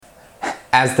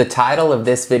As the title of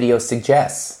this video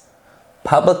suggests,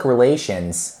 public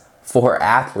relations for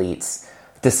athletes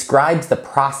describes the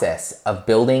process of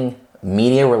building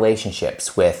media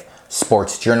relationships with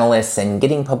sports journalists and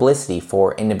getting publicity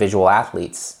for individual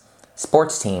athletes,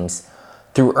 sports teams,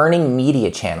 through earning media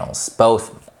channels,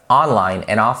 both online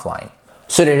and offline.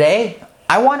 So today,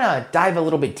 I want to dive a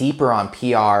little bit deeper on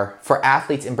PR for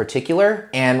athletes in particular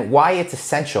and why it's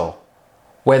essential,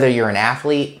 whether you're an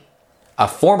athlete, a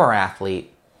former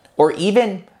athlete, or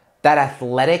even that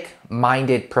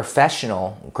athletic-minded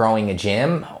professional growing a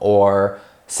gym or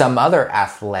some other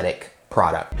athletic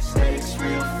product.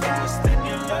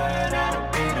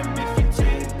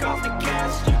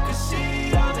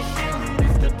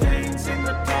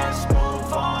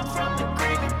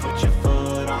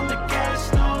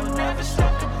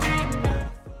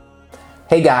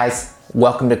 Hey guys,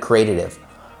 welcome to Creatitive,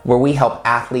 where we help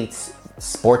athletes,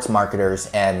 sports marketers,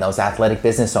 and those athletic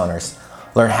business owners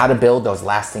learn how to build those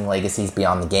lasting legacies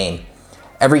beyond the game.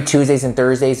 Every Tuesdays and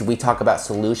Thursdays, we talk about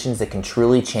solutions that can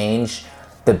truly change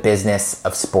the business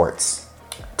of sports.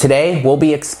 Today, we'll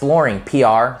be exploring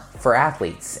PR for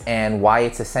athletes and why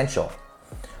it's essential.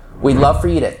 We'd love for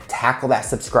you to tackle that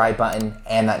subscribe button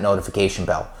and that notification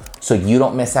bell so you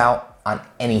don't miss out on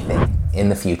anything in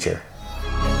the future.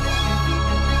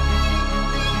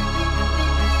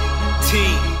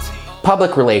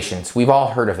 Public relations, we've all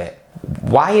heard of it.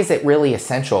 Why is it really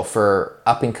essential for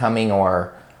up-and-coming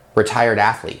or retired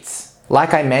athletes?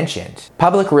 Like I mentioned,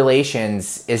 public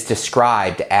relations is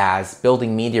described as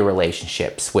building media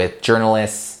relationships with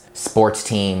journalists, sports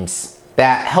teams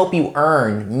that help you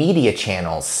earn media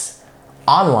channels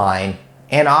online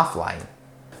and offline.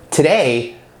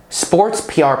 Today, sports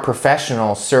PR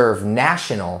professionals serve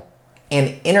national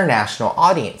and international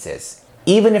audiences,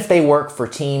 even if they work for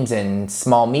teams in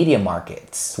small media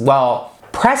markets. Well,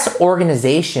 press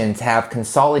organizations have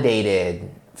consolidated,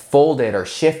 folded, or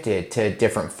shifted to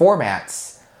different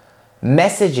formats.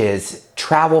 Messages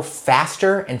travel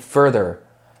faster and further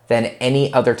than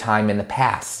any other time in the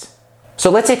past.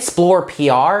 So let's explore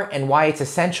PR and why it's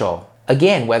essential.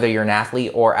 Again, whether you're an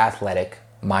athlete or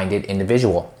athletic-minded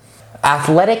individual.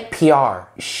 Athletic PR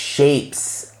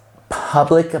shapes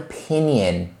public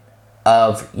opinion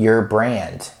of your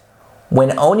brand.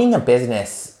 When owning a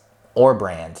business or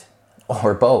brand,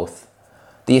 or both,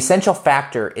 the essential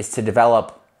factor is to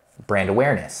develop brand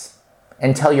awareness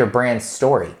and tell your brand's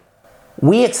story.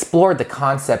 We explored the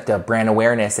concept of brand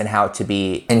awareness and how to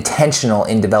be intentional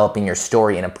in developing your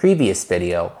story in a previous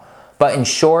video, but in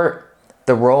short,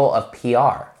 the role of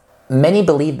PR. Many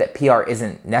believe that PR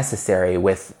isn't necessary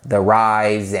with the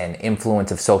rise and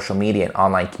influence of social media and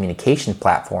online communication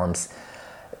platforms.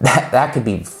 That could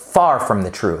be far from the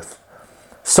truth.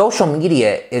 Social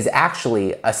media is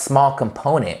actually a small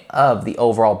component of the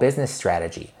overall business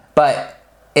strategy, but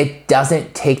it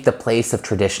doesn't take the place of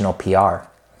traditional PR.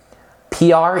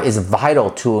 PR is vital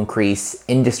to increase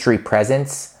industry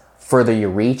presence, further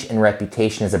your reach and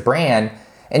reputation as a brand,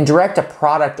 and direct a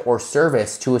product or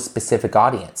service to a specific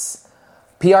audience.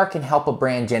 PR can help a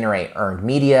brand generate earned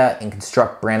media and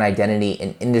construct brand identity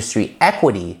and industry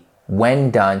equity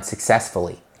when done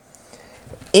successfully.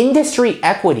 Industry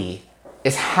equity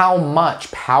is how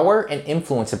much power and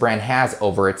influence a brand has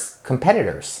over its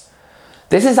competitors.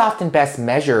 This is often best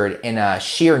measured in a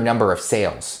sheer number of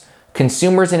sales.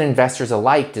 Consumers and investors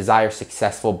alike desire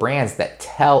successful brands that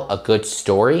tell a good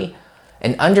story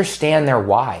and understand their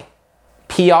why.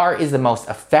 PR is the most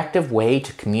effective way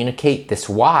to communicate this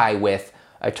why with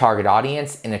a target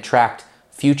audience and attract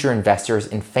future investors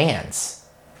and fans.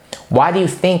 Why do you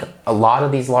think a lot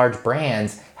of these large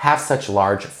brands have such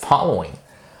large following?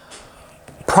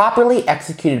 Properly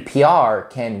executed PR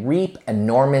can reap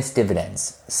enormous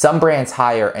dividends. Some brands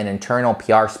hire an internal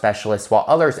PR specialist while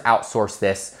others outsource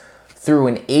this through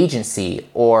an agency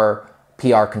or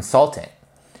PR consultant.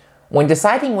 When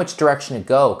deciding which direction to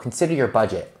go, consider your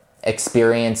budget,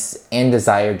 experience, and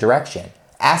desired direction.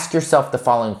 Ask yourself the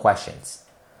following questions.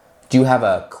 Do you have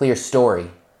a clear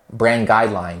story, brand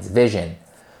guidelines, vision?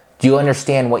 Do you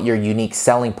understand what your unique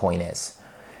selling point is?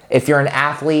 If you're an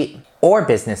athlete or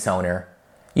business owner,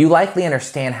 you likely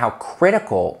understand how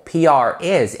critical PR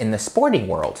is in the sporting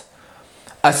world.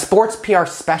 A sports PR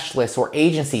specialist or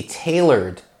agency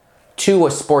tailored to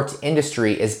a sports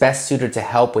industry is best suited to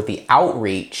help with the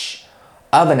outreach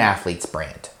of an athlete's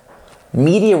brand.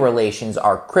 Media relations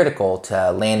are critical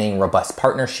to landing robust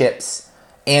partnerships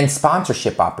and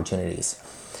sponsorship opportunities.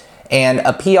 And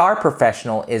a PR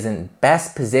professional is in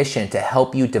best position to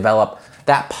help you develop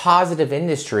that positive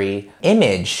industry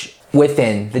image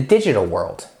within the digital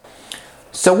world.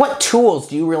 So what tools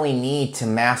do you really need to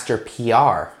master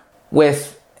PR?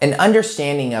 With an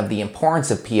understanding of the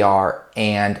importance of PR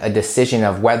and a decision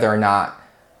of whether or not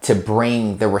to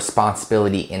bring the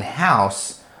responsibility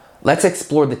in-house, let's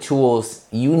explore the tools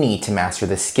you need to master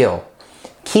this skill.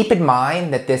 Keep in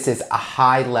mind that this is a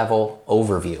high-level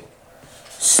overview.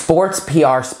 Sports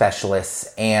PR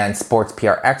specialists and sports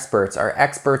PR experts are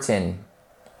experts in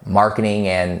marketing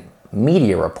and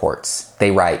media reports.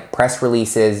 They write press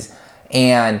releases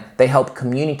and they help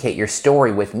communicate your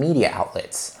story with media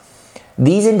outlets.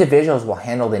 These individuals will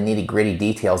handle the nitty-gritty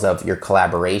details of your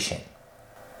collaboration.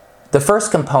 The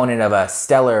first component of a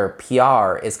stellar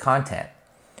PR is content.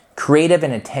 Creative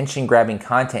and attention-grabbing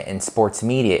content in sports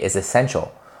media is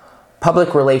essential.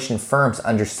 Public relations firms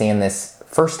understand this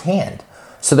firsthand,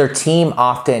 so their team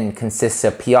often consists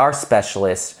of PR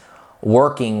specialists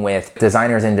working with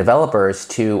designers and developers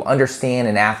to understand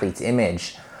an athlete's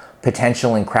image,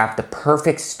 potential, and craft the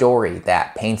perfect story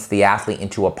that paints the athlete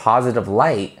into a positive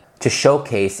light to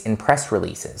showcase in press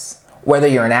releases. Whether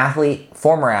you're an athlete,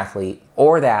 former athlete,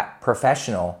 or that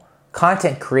professional,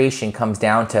 content creation comes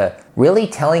down to really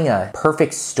telling a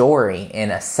perfect story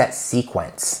in a set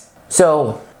sequence.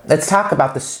 So let's talk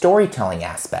about the storytelling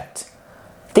aspect.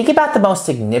 Think about the most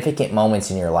significant moments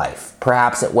in your life.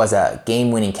 Perhaps it was a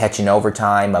game-winning catch in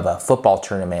overtime of a football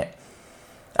tournament,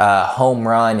 a home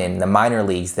run in the minor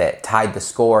leagues that tied the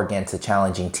score against a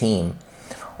challenging team,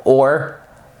 or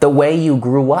the way you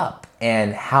grew up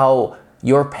and how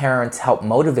your parents helped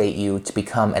motivate you to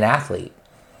become an athlete.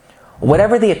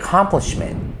 Whatever the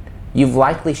accomplishment, you've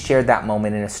likely shared that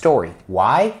moment in a story.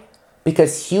 Why?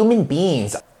 Because human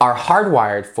beings are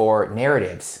hardwired for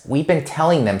narratives. We've been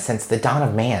telling them since the dawn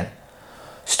of man.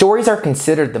 Stories are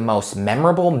considered the most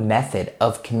memorable method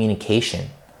of communication.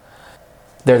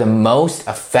 They're the most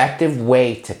effective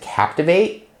way to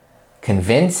captivate,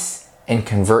 convince, and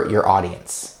convert your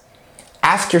audience.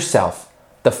 Ask yourself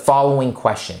the following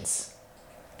questions.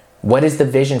 What is the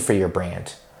vision for your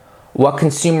brand? What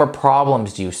consumer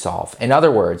problems do you solve? In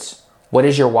other words, what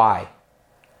is your why?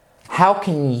 How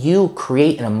can you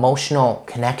create an emotional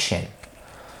connection?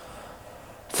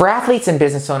 For athletes and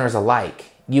business owners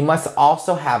alike, you must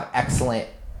also have excellent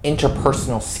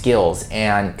interpersonal skills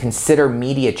and consider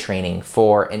media training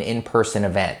for an in-person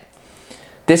event.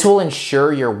 This will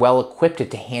ensure you're well equipped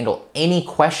to handle any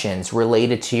questions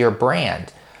related to your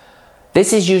brand.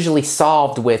 This is usually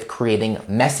solved with creating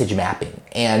message mapping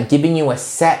and giving you a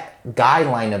set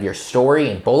guideline of your story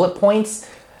and bullet points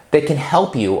that can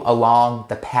help you along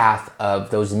the path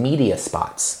of those media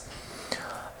spots.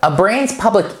 A brand's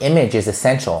public image is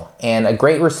essential and a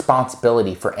great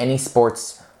responsibility for any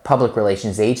sports public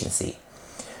relations agency.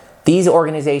 These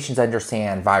organizations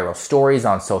understand viral stories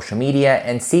on social media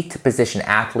and seek to position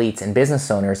athletes and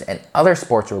business owners and other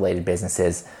sports-related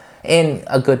businesses in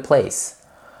a good place.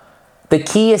 The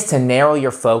key is to narrow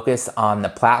your focus on the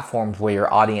platforms where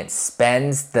your audience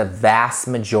spends the vast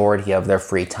majority of their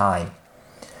free time.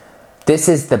 This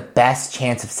is the best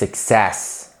chance of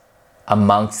success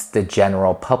amongst the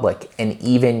general public and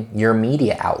even your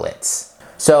media outlets.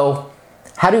 So,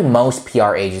 how do most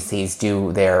PR agencies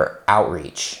do their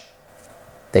outreach?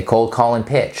 They cold call and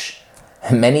pitch.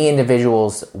 Many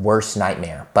individuals' worst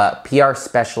nightmare, but PR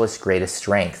specialists' greatest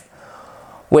strength.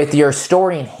 With your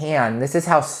story in hand, this is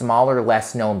how smaller,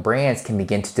 less known brands can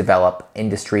begin to develop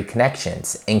industry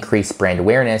connections, increase brand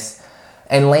awareness,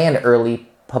 and land early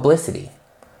publicity.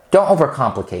 Don't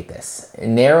overcomplicate this.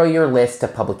 Narrow your list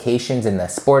of publications in the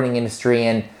sporting industry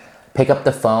and pick up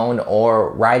the phone or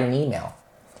write an email.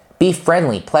 Be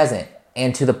friendly, pleasant,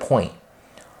 and to the point.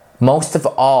 Most of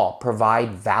all,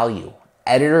 provide value.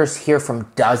 Editors hear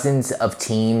from dozens of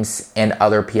teams and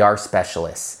other PR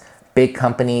specialists, big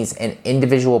companies, and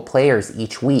individual players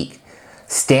each week.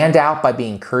 Stand out by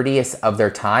being courteous of their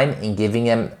time and giving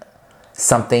them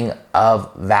something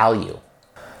of value.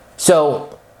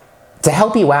 So, to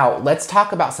help you out, let's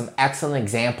talk about some excellent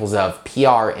examples of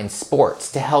PR in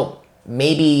sports to help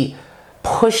maybe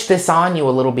push this on you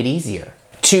a little bit easier.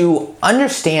 To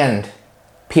understand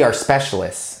PR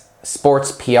specialists,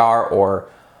 sports PR, or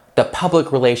the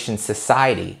Public Relations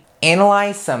Society,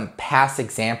 analyze some past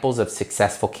examples of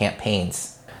successful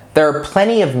campaigns. There are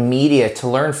plenty of media to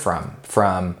learn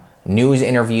from news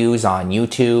interviews on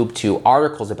YouTube to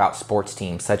articles about sports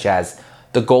teams such as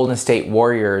the Golden State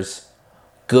Warriors'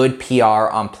 good PR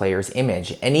on players'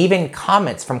 image, and even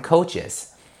comments from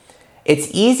coaches. It's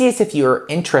easiest if your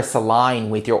interests align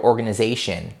with your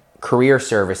organization, career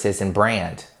services, and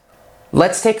brand.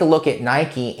 Let's take a look at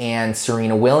Nike and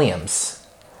Serena Williams.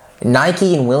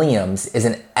 Nike and Williams is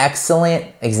an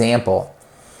excellent example.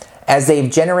 as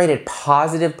they've generated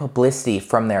positive publicity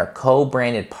from their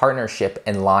co-branded partnership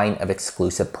and line of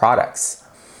exclusive products.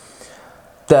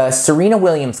 The Serena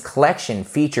Williams collection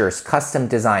features custom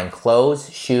designed clothes,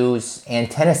 shoes,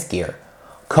 and tennis gear.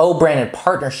 Co-branded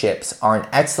partnerships are an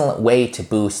excellent way to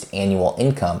boost annual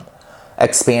income,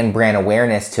 expand brand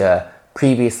awareness to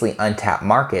previously untapped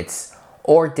markets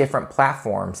or different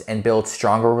platforms, and build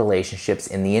stronger relationships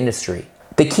in the industry.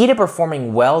 The key to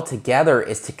performing well together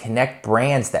is to connect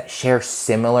brands that share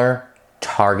similar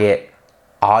target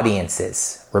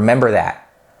audiences. Remember that.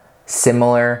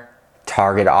 Similar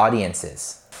target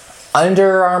audiences.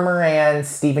 Under Armour and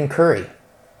Stephen Curry.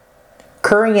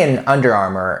 Curry and Under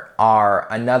Armour are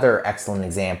another excellent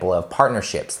example of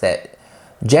partnerships that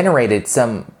generated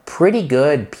some pretty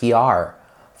good PR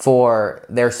for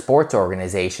their sports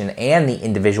organization and the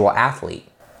individual athlete.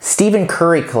 Stephen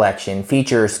Curry collection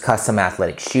features custom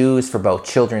athletic shoes for both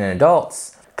children and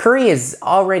adults. Curry is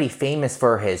already famous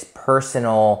for his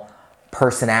personality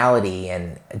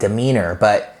and demeanor,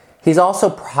 but he's also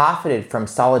profited from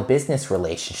solid business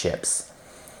relationships.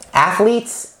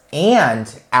 Athletes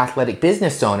and athletic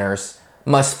business owners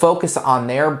must focus on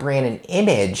their brand and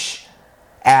image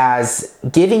as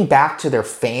giving back to their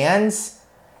fans,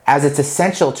 as it's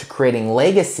essential to creating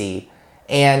legacy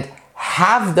and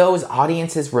have those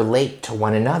audiences relate to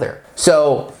one another.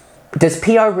 So, does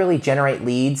PR really generate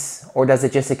leads, or does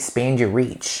it just expand your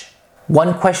reach?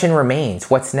 One question remains: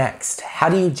 what's next? How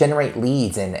do you generate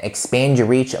leads and expand your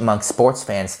reach among sports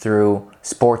fans through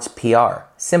sports PR?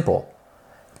 Simple.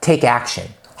 Take action.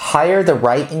 Hire the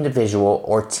right individual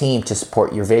or team to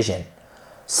support your vision.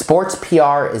 Sports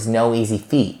PR is no easy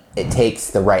feat. It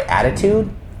takes the right attitude,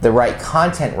 the right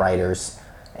content writers,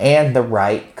 and the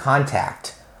right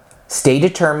contact. Stay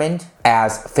determined,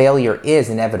 as failure is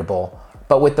inevitable,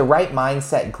 but with the right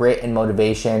mindset, grit, and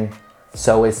motivation,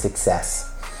 so is success.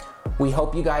 We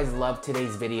hope you guys loved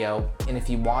today's video, and if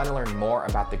you want to learn more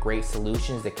about the great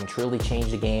solutions that can truly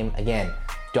change the game, again,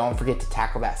 don't forget to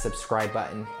tackle that subscribe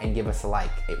button and give us a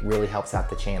like. It really helps out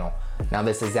the channel. Now,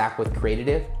 this is Zach with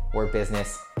Creatitive, where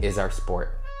business is our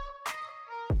sport.